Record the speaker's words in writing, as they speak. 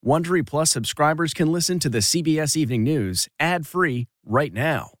Wondery Plus subscribers can listen to the CBS Evening News ad-free right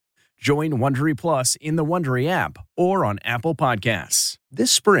now. Join Wondery Plus in the Wondery app or on Apple Podcasts.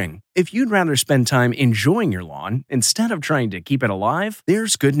 This spring, if you'd rather spend time enjoying your lawn instead of trying to keep it alive,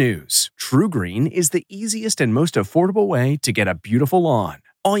 there's good news. True Green is the easiest and most affordable way to get a beautiful lawn.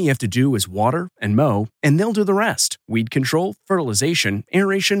 All you have to do is water and mow, and they'll do the rest. Weed control, fertilization,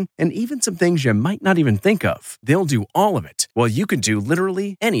 aeration, and even some things you might not even think of. They'll do all of it, while you can do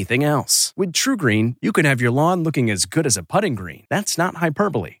literally anything else. With True Green, you can have your lawn looking as good as a putting green. That's not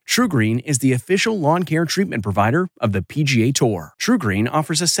hyperbole. True Green is the official lawn care treatment provider of the PGA Tour. True Green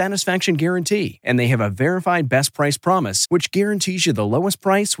offers a satisfaction guarantee, and they have a verified best price promise, which guarantees you the lowest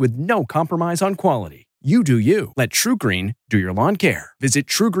price with no compromise on quality. You do you. Let True Green do your lawn care. Visit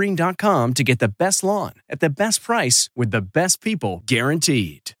truegreen.com to get the best lawn at the best price with the best people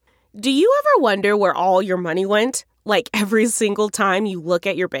guaranteed. Do you ever wonder where all your money went? Like every single time you look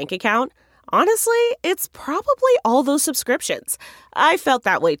at your bank account? Honestly, it's probably all those subscriptions. I felt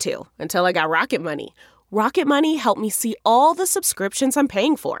that way too, until I got Rocket Money. Rocket Money helped me see all the subscriptions I'm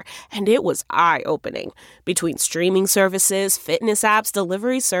paying for, and it was eye-opening. Between streaming services, fitness apps,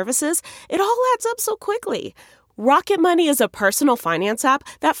 delivery services, it all adds up so quickly. Rocket Money is a personal finance app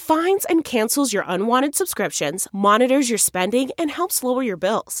that finds and cancels your unwanted subscriptions, monitors your spending, and helps lower your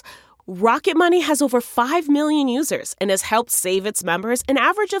bills. Rocket Money has over 5 million users and has helped save its members an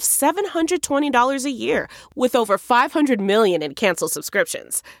average of $720 a year, with over 500 million in canceled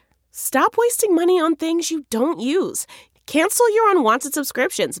subscriptions. Stop wasting money on things you don't use. Cancel your unwanted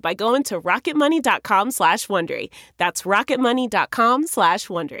subscriptions by going to rocketmoney.com/Wondery. That's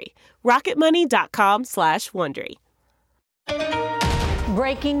rocketmoney.com/Wondery. rocketmoney.com/Wondery.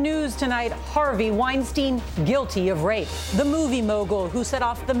 Breaking news tonight, Harvey Weinstein guilty of rape. The movie mogul who set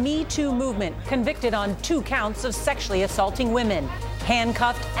off the Me Too movement, convicted on 2 counts of sexually assaulting women,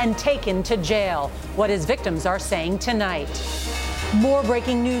 handcuffed and taken to jail. What his victims are saying tonight. More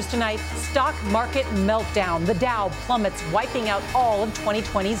breaking news tonight. Stock market meltdown. The Dow plummets, wiping out all of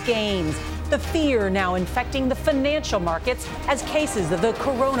 2020's gains. The fear now infecting the financial markets as cases of the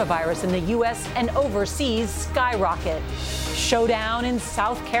coronavirus in the U.S. and overseas skyrocket. Showdown in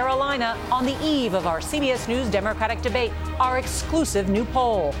South Carolina on the eve of our CBS News Democratic debate. Our exclusive new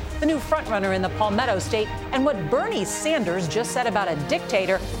poll. The new frontrunner in the Palmetto State and what Bernie Sanders just said about a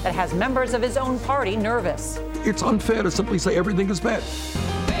dictator that has members of his own party nervous. It's unfair to simply say everything is bad.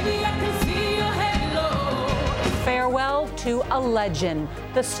 Baby, I can see your halo. Farewell to a legend.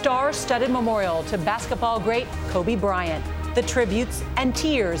 The star-studded memorial to basketball great Kobe Bryant. The tributes and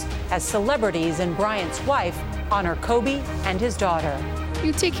tears as celebrities and Bryant's wife honor Kobe and his daughter.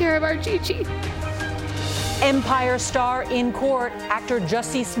 You take care of our Gigi. Empire star in court. Actor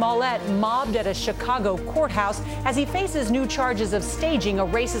Jussie Smollett mobbed at a Chicago courthouse as he faces new charges of staging a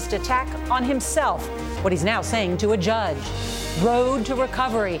racist attack on himself. What he's now saying to a judge. Road to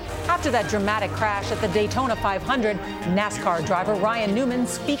recovery. After that dramatic crash at the Daytona 500, NASCAR driver Ryan Newman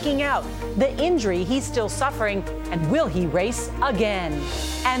speaking out. The injury he's still suffering, and will he race again?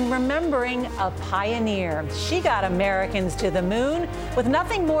 And remembering a pioneer. She got Americans to the moon with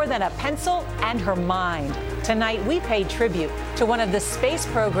nothing more than a pencil and her mind. Tonight, we pay tribute to one of the space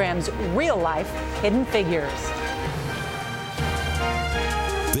program's real-life hidden figures.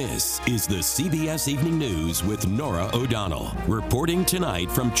 This is the CBS Evening News with Norah O'Donnell, reporting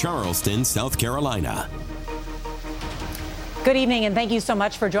tonight from Charleston, South Carolina. Good evening, and thank you so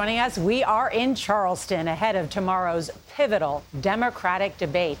much for joining us. We are in Charleston ahead of tomorrow's pivotal Democratic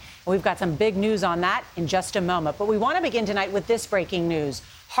debate. We've got some big news on that in just a moment. But we want to begin tonight with this breaking news.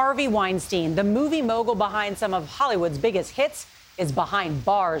 Harvey Weinstein, the movie mogul behind some of Hollywood's biggest hits, is behind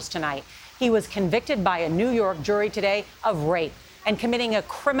bars tonight. He was convicted by a New York jury today of rape and committing a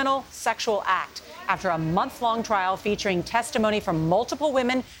criminal sexual act after a month-long trial featuring testimony from multiple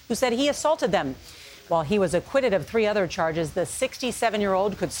women who said he assaulted them. While he was acquitted of 3 other charges, the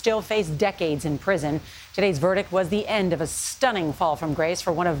 67-year-old could still face decades in prison. Today's verdict was the end of a stunning fall from grace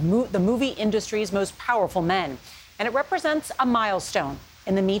for one of the movie industry's most powerful men. And it represents a milestone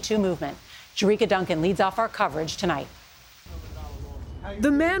in the Me Too movement. Jerika Duncan leads off our coverage tonight.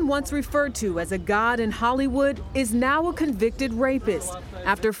 The man once referred to as a god in Hollywood is now a convicted rapist.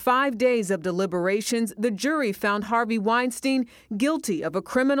 After 5 days of deliberations, the jury found Harvey Weinstein guilty of a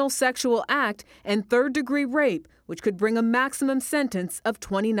criminal sexual act and third-degree rape, which could bring a maximum sentence of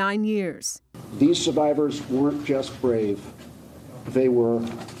 29 years. These survivors weren't just brave, they were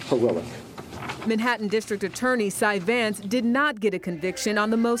heroic. Manhattan District Attorney Cy Vance did not get a conviction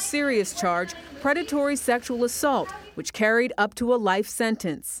on the most serious charge, predatory sexual assault, which carried up to a life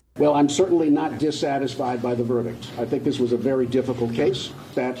sentence. Well, I'm certainly not dissatisfied by the verdict. I think this was a very difficult case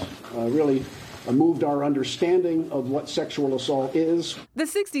that really moved our understanding of what sexual assault is. The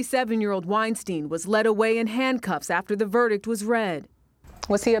 67-year-old Weinstein was led away in handcuffs after the verdict was read.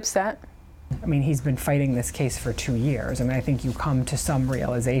 Was he upset? I mean, he's been fighting this case for 2 years. I mean, I think you come to some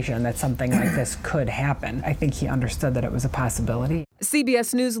realization that something like this could happen. I think he understood that it was a possibility.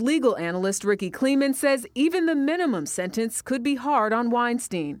 CBS News legal analyst Ricky Kleeman says even the minimum sentence could be hard on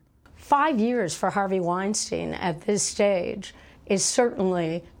Weinstein. 5 years for Harvey Weinstein at this stage is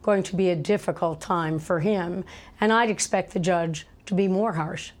certainly going to be a difficult time for him, and I'd expect the judge to be more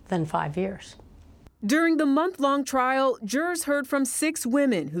harsh than 5 years. During the month-long trial, jurors heard from 6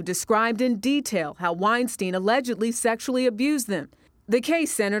 women who described in detail how Weinstein allegedly sexually abused them. The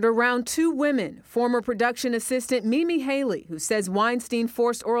case centered around 2 women, former production assistant Mimi Haley, who says Weinstein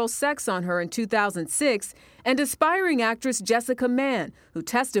forced oral sex on her in 2006, and aspiring actress Jessica Mann, who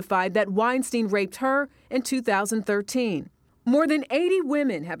testified that Weinstein raped her in 2013. More than 80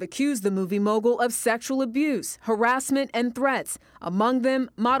 women have accused the movie mogul of sexual abuse, harassment, and threats. Among them,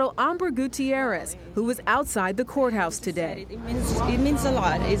 model Ambra Gutierrez, who was outside the courthouse today. It means a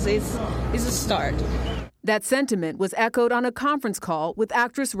lot. It's a start. That sentiment was echoed on a conference call with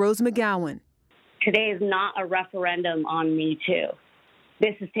actress Rose McGowan. Today is not a referendum on Me Too.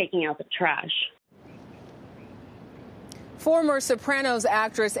 This is taking out the trash. Former Sopranos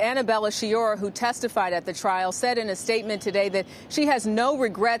actress Annabella Sciorra, who testified at the trial, said in a statement today that she has no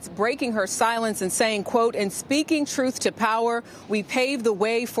regrets breaking her silence and saying, quote, "In speaking truth to power, we paved the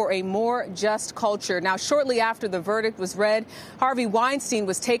way for a more just culture." Now, shortly after the verdict was read, Harvey Weinstein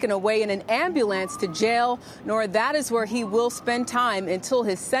was taken away in an ambulance to jail. Norah, that is where he will spend time until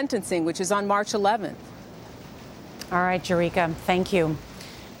his sentencing, which is on March 11th. All right, Jerika, thank you.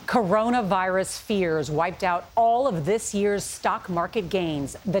 Coronavirus fears wiped out all of this year's stock market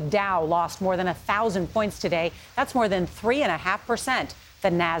gains. The Dow lost more than 1,000 points today. That's more than 3.5%. The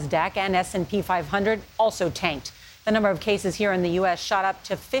Nasdaq and S&P 500 also tanked. The number of cases here in the U.S. shot up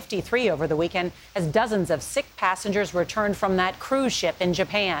to 53 over the weekend as dozens of sick passengers returned from that cruise ship in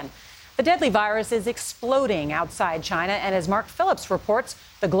Japan. The deadly virus is exploding outside China, and as Mark Phillips reports,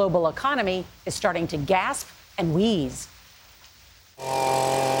 the global economy is starting to gasp and wheeze.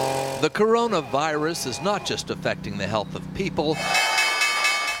 The coronavirus is not just affecting the health of people,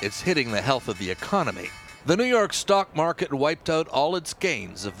 it's hitting the health of the economy. The New York stock market wiped out all its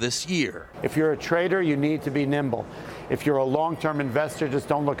gains of this year. If you're a trader, you need to be nimble. If you're a long-term investor, just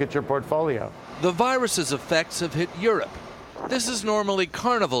don't look at your portfolio. The virus's effects have hit Europe. This is normally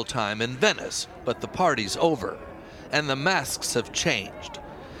carnival time in Venice, but the party's over, and the masks have changed.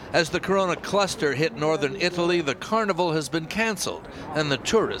 As the corona cluster hit northern Italy, the carnival has been canceled, and the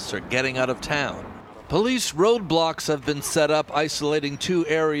tourists are getting out of town. Police roadblocks have been set up isolating 2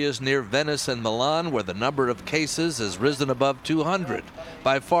 areas near Venice and Milan where the number of cases has risen above 200,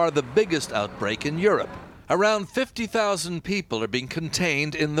 by far the biggest outbreak in Europe. Around 50,000 people are being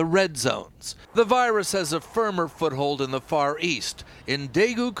contained in the red zones. The virus has a firmer foothold in the Far East. In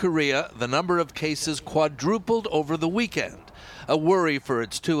Daegu, Korea, the number of cases quadrupled over the weekend. A worry for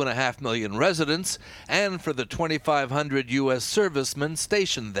its 2.5 million residents and for the 2,500 U.S. servicemen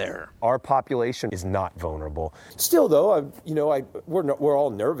stationed there. Our population is not vulnerable. Still, though, we're all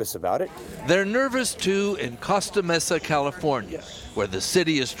nervous about it. They're nervous, too, in Costa Mesa, California, where the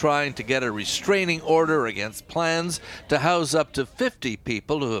city is trying to get a restraining order against plans to house up to 50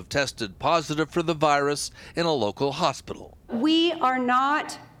 people who have tested positive for the virus in a local hospital. We are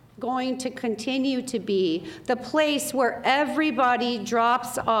not going to continue to be the place where everybody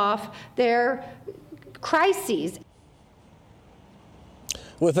drops off their crises.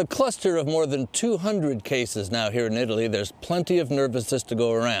 With a cluster of more than 200 cases now here in Italy, there's plenty of nervousness to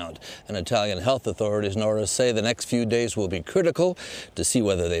go around. And Italian health authorities, Norah, say the next few days will be critical to see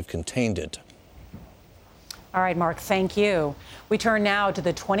whether they've contained it. All right, Mark, thank you. We turn now to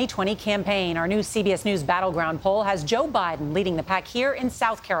the 2020 campaign. Our new CBS News Battleground poll has Joe Biden leading the pack here in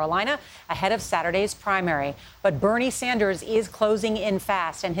South Carolina ahead of Saturday's primary. But Bernie Sanders is closing in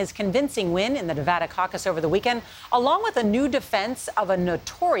fast, and his convincing win in the Nevada caucus over the weekend, along with a new defense of a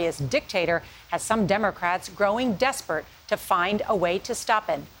notorious dictator, has some Democrats growing desperate to find a way to stop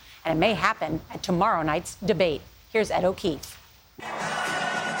him. And it may happen at tomorrow night's debate. Here's Ed O'Keefe.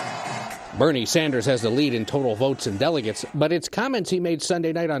 Bernie Sanders has the lead in total votes and delegates, but it's comments he made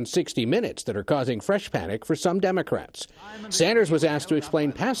Sunday night on 60 Minutes that are causing fresh panic for some Democrats. Sanders was asked to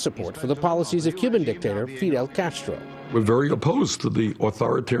explain past support for the policies of Cuban dictator Fidel Castro. We're very opposed to the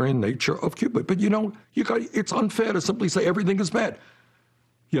authoritarian nature of Cuba. But, it's unfair to simply say everything is bad.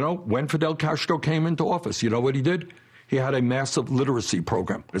 When Fidel Castro came into office, you know what he did? He had a massive literacy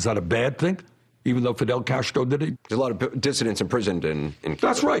program. Is that a bad thing? Even though Fidel Castro did it? There's a lot of dissidents imprisoned in Cuba.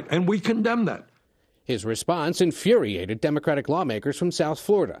 That's right, and we condemn that. His response infuriated Democratic lawmakers from South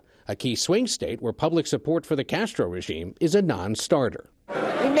Florida, a key swing state where public support for the Castro regime is a non-starter.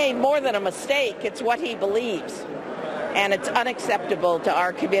 He made more than a mistake. It's what he believes, and it's unacceptable to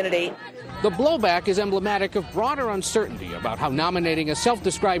our community. The blowback is emblematic of broader uncertainty about how nominating a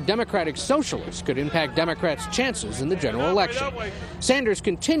self-described Democratic socialist could impact Democrats' chances in the general election. Sanders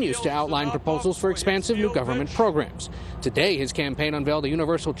continues to outline proposals for expansive new government programs. Today, his campaign unveiled a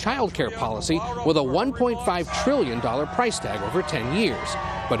universal child care policy with a $1.5 trillion price tag over 10 years.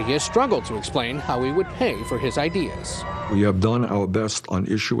 But he has struggled to explain how he would pay for his ideas. We have done our best on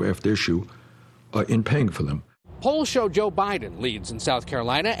issue after issue in paying for them. Polls show Joe Biden leads in South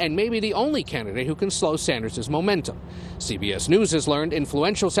Carolina and may be the only candidate who can slow Sanders' momentum. CBS News has learned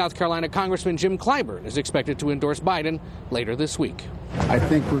influential South Carolina Congressman Jim Clyburn is expected to endorse Biden later this week. I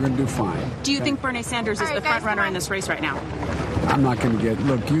think we're going to do fine. Do you think Bernie Sanders is the front runner in this race right now? I'm not going to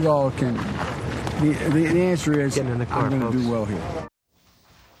look, you all can, the answer is I'm going to do well here.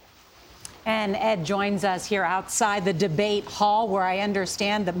 And Ed joins us here outside the debate hall, where I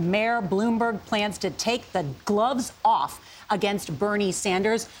understand that Mayor Bloomberg plans to take the gloves off against Bernie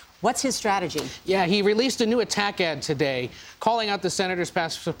Sanders. What's his strategy? Yeah, he released a new attack ad today calling out the senator's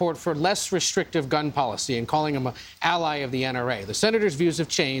past support for less restrictive gun policy and calling him an ally of the NRA. The senator's views have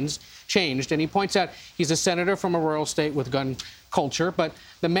changed, and he points out he's a senator from a rural state with gun culture, but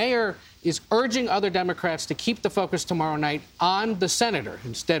the mayor is urging other Democrats to keep the focus tomorrow night on the senator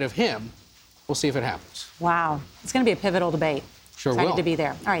instead of him. We'll see if it happens. Wow. It's going to be a pivotal debate. Sure Excited will. to be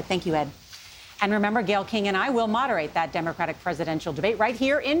there. All right. Thank you, Ed. And remember, Gayle King and I will moderate that Democratic presidential debate right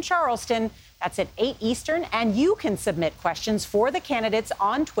here in Charleston. That's at 8 Eastern. And you can submit questions for the candidates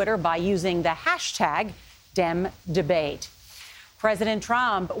on Twitter by using the hashtag DemDebate. President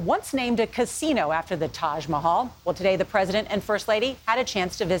Trump once named a casino after the Taj Mahal. Well, today the president and first lady had a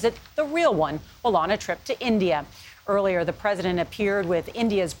chance to visit the real one while on a trip to India. Earlier, the president appeared with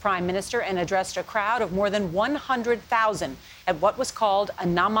India's prime minister and addressed a crowd of more than 100,000 at what was called a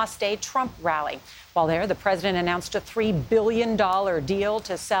Namaste Trump rally. While there, the president announced a $3 billion deal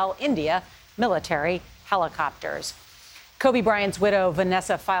to sell India military helicopters. Kobe Bryant's widow,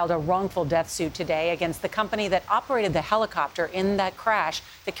 Vanessa, filed a wrongful death suit today against the company that operated the helicopter in that crash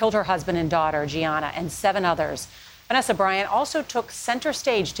that killed her husband and daughter, Gianna, and 7 others. Vanessa Bryant also took center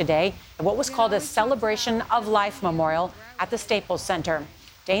stage today at what was called a Celebration of Life memorial at the Staples Center.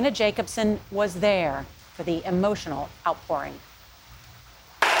 Dana Jacobson was there for the emotional outpouring.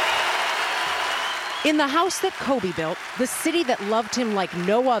 In the house that Kobe built, the city that loved him like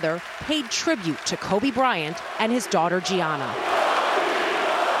no other paid tribute to Kobe Bryant and his daughter Gianna.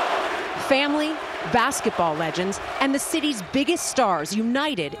 Family, basketball legends, and the city's biggest stars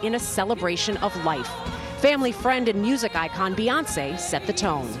united in a celebration of life. Family friend and music icon Beyoncé set the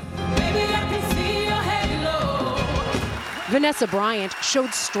tone. Vanessa Bryant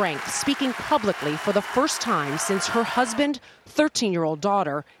showed strength, speaking publicly for the first time since her husband, 13-year-old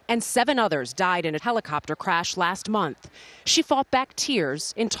daughter, and 7 others died in a helicopter crash last month. She fought back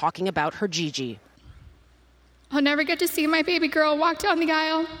tears in talking about her Gigi. I'll never get to see my baby girl walk down the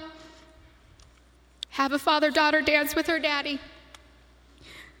aisle, have a father-daughter dance with her daddy,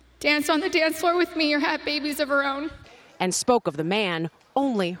 dance on the dance floor with me, or have babies of her own. And spoke of the man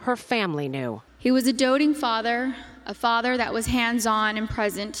only her family knew. He was a doting father, a father that was hands-on and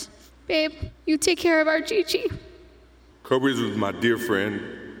present. Babe, you take care of our Gigi. Kobe was my dear friend.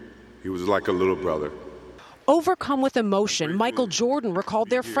 He was like a little brother. Overcome with emotion, Michael Jordan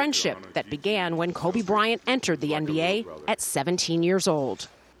recalled their friendship that began when Kobe Bryant entered the NBA at 17 years old.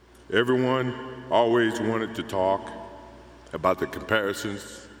 Everyone always wanted to talk about the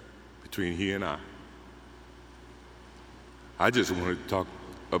comparisons between he and I. I just wanted to talk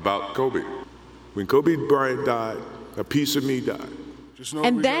about Kobe. When Kobe Bryant died, a piece of me died.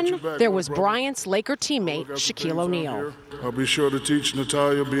 And then there was Bryant's Laker teammate, Shaquille O'Neal. I'll be sure to teach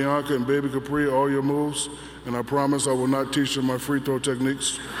Natalia, Bianca, and Baby Capri all your moves, and I promise I will not teach them my free throw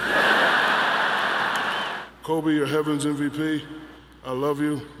techniques. Kobe, your heavens MVP. I love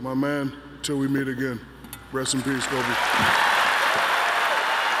you, my man, till we meet again. Rest in peace, Kobe.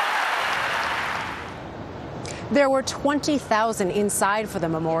 There were 20,000 inside for the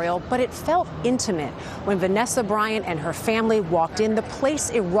memorial, but it felt intimate. When Vanessa Bryant and her family walked in, the place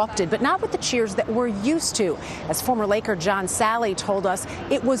erupted, but not with the cheers that we're used to. As former Laker John Sally told us,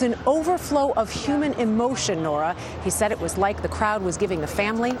 it was an overflow of human emotion, Norah. He said it was like the crowd was giving the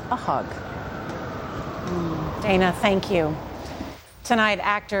family a hug. Dana, thank you. Tonight,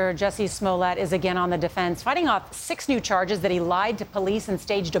 actor Jussie Smollett is again on the defense, fighting off 6 new charges that he lied to police and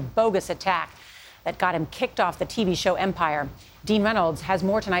staged a bogus attack that got him kicked off the TV show Empire. Dean Reynolds has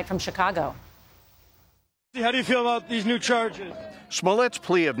more tonight from Chicago. How do you feel about these new charges? Smollett's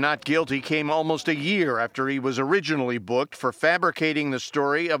plea of not guilty came almost a year after he was originally booked for fabricating the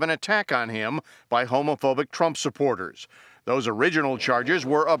story of an attack on him by homophobic Trump supporters. Those original charges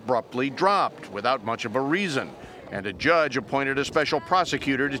were abruptly dropped without much of a reason, and a judge appointed a special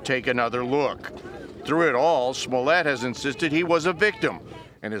prosecutor to take another look. Through it all, Smollett has insisted he was a victim,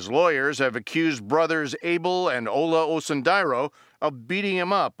 and his lawyers have accused brothers Abel and Ola Osundairo of beating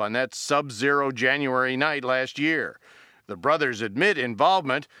him up on that sub-zero January night last year. The brothers admit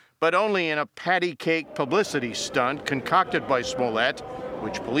involvement, but only in a patty cake publicity stunt concocted by Smollett,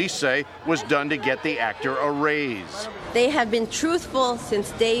 which police say was done to get the actor a raise. They have been truthful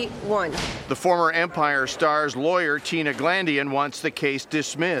since day one. The former Empire star's lawyer, Tina Glandian, wants the case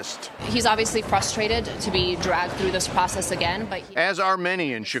dismissed. He's obviously frustrated to be dragged through this process again, but as are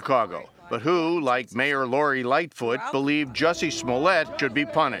many in Chicago, but who, like Mayor Lori Lightfoot, believe Jussie Smollett should be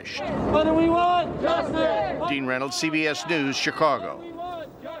punished. What do we want? Justice! Dean Reynolds, CBS News, Chicago.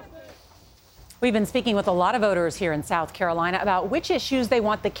 We've been speaking with a lot of voters here in South Carolina about which issues they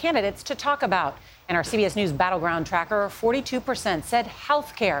want the candidates to talk about. In our CBS News Battleground Tracker, 42% said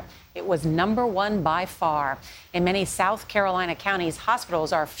health care. It was #1 by far. In many South Carolina counties,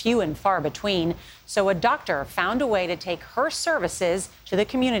 hospitals are few and far between, so a doctor found a way to take her services to the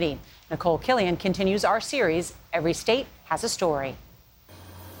community. Nicole Killian continues our series, Every State Has a Story.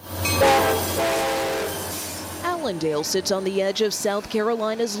 Allendale sits on the edge of South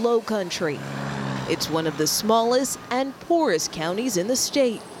Carolina's Low Country. It's one of the smallest and poorest counties in the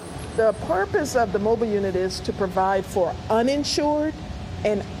state. The purpose of the mobile unit is to provide for uninsured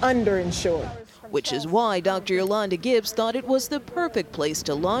and underinsured. Which is why Dr. Yolanda Gibbs thought it was the perfect place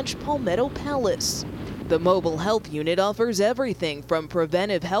to launch Palmetto Palace. The mobile health unit offers everything from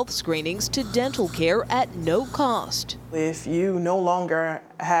preventive health screenings to dental care at no cost. If you no longer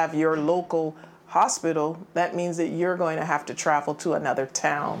have your local hospital, that means that you're going to have to travel to another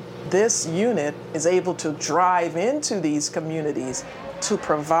town. This unit is able to drive into these communities to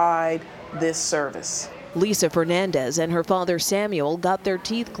provide this service. Lisa Fernandez and her father Samuel got their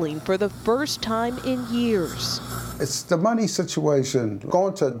teeth cleaned for the first time in years. It's the money situation.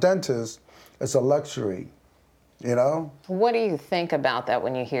 Going to a dentist is a luxury, you know? What do you think about that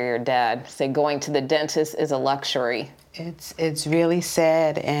when you hear your dad say going to the dentist is a luxury? It's really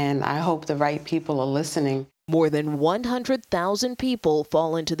sad, and I hope the right people are listening. More than 100,000 people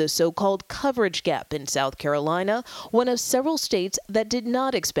fall into the so-called coverage gap in South Carolina, one of several states that did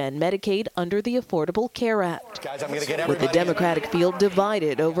not expand Medicaid under the Affordable Care Act. With the Democratic field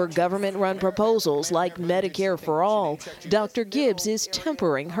divided over government-run proposals like Medicare for All, Dr. Gibbs is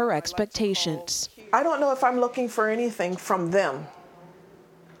tempering her expectations. I don't know if I'm looking for anything from them,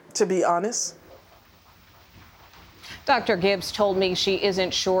 to be honest. Dr. Gibbs told me she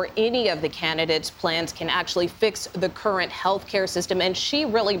isn't sure any of the candidates' plans can actually fix the current health care system, and she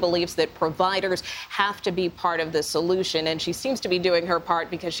really believes that providers have to be part of the solution, and she seems to be doing her part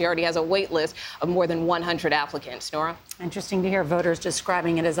because she already has a wait list of more than 100 applicants. Norah? Interesting to hear voters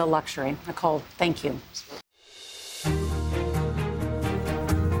describing it as a luxury. Nicole, thank you.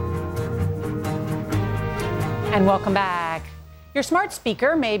 And welcome back. Your smart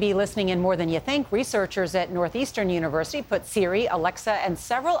speaker may be listening in more than you think. Researchers at Northeastern University put Siri, Alexa, and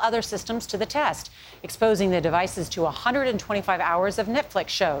several other systems to the test, exposing the devices to 125 hours of Netflix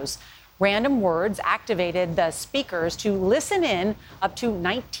shows. Random words activated the speakers to listen in up to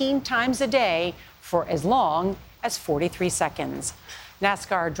 19 times a day for as long as 43 seconds.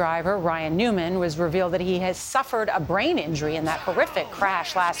 NASCAR driver Ryan Newman was revealed that he has suffered a brain injury in that horrific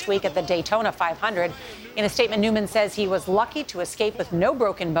crash last week at the Daytona 500. In a statement, Newman says he was lucky to escape with no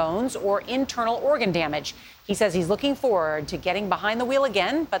broken bones or internal organ damage. He says he's looking forward to getting behind the wheel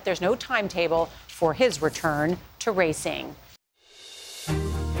again, but there's no timetable for his return to racing.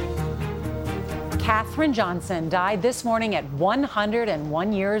 Katherine Johnson died this morning at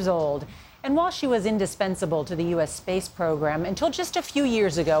 101 years old. And while she was indispensable to the U.S. space program until just a few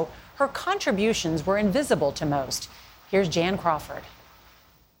years ago, her contributions were invisible to most. Here's Jan Crawford.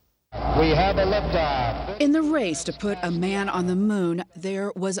 We have a liftoff. In the race to put a man on the moon,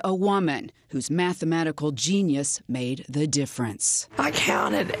 there was a woman whose mathematical genius made the difference. I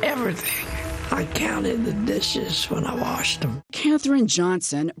counted everything. I counted the dishes when I washed them. Katherine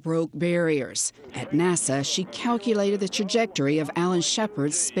Johnson broke barriers. At NASA, she calculated the trajectory of Alan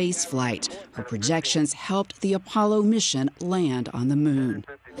Shepard's space flight. Her projections helped the Apollo mission land on the moon.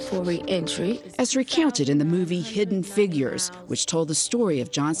 For re-entry. As recounted in the movie Hidden Figures, which told the story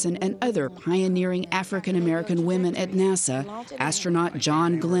of Johnson and other pioneering African-American women at NASA, astronaut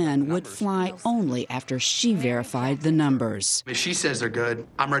John Glenn would fly only after she verified the numbers. If she says they're good,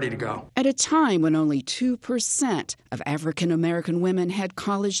 I'm ready to go. At a time when only 2% of African-American women had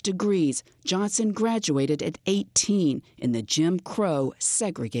college degrees, Johnson graduated at 18 in the Jim Crow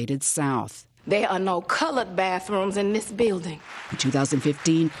segregated South. There are no colored bathrooms in this building. In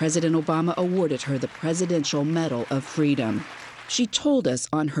 2015, President Obama awarded her the Presidential Medal of Freedom. She told us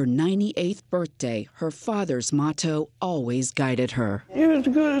on her 98th birthday, her father's motto always guided her. You're as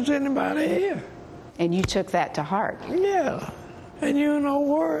good as anybody here. And you took that to heart? Yeah. And you know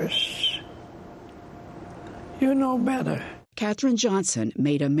worse. You know better. Katherine Johnson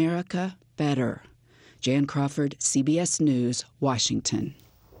made America better. Jan Crawford, CBS News, Washington.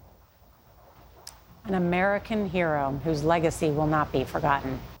 An American hero whose legacy will not be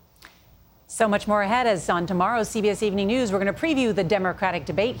forgotten. So much more ahead, as on tomorrow's CBS Evening News, we're going to preview the Democratic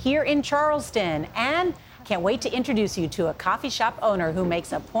debate here in Charleston. And can't wait to introduce you to a coffee shop owner who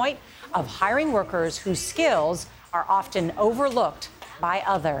makes a point of hiring workers whose skills are often overlooked by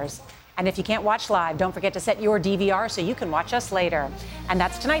others. And if you can't watch live, don't forget to set your DVR so you can watch us later. And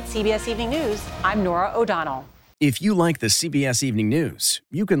that's tonight's CBS Evening News. I'm Norah O'Donnell. If you like the CBS Evening News,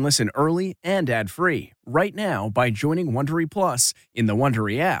 you can listen early and ad-free right now by joining Wondery Plus in the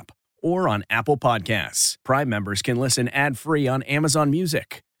Wondery app or on Apple Podcasts. Prime members can listen ad-free on Amazon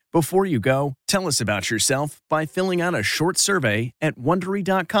Music. Before you go, tell us about yourself by filling out a short survey at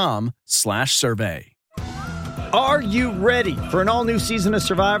Wondery.com/survey. Are you ready for an all-new season of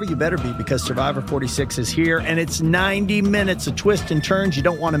Survivor? You better be, because Survivor 46 is here, and it's 90 minutes of twists and turns you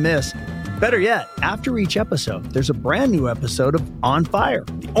don't want to miss. Better yet, after each episode, there's a brand new episode of On Fire,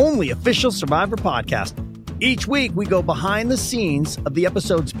 the only official Survivor podcast. Each week, we go behind the scenes of the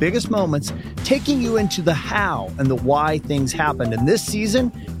episode's biggest moments, taking you into the how and the why things happened. And this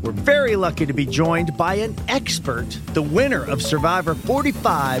season, we're very lucky to be joined by an expert, the winner of Survivor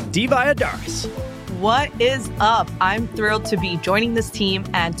 45, Dee Valladares. What is up? I'm thrilled to be joining this team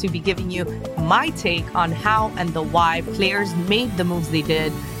and to be giving you my take on how and the why players made the moves they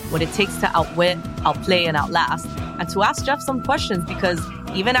did, what it takes to outwit, outplay, and outlast, and to ask Jeff some questions, because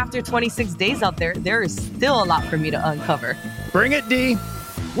even after 26 days out there, there is still a lot for me to uncover. Bring it, D.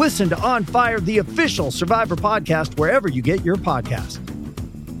 Listen to On Fire, the official Survivor podcast, wherever you get your podcasts.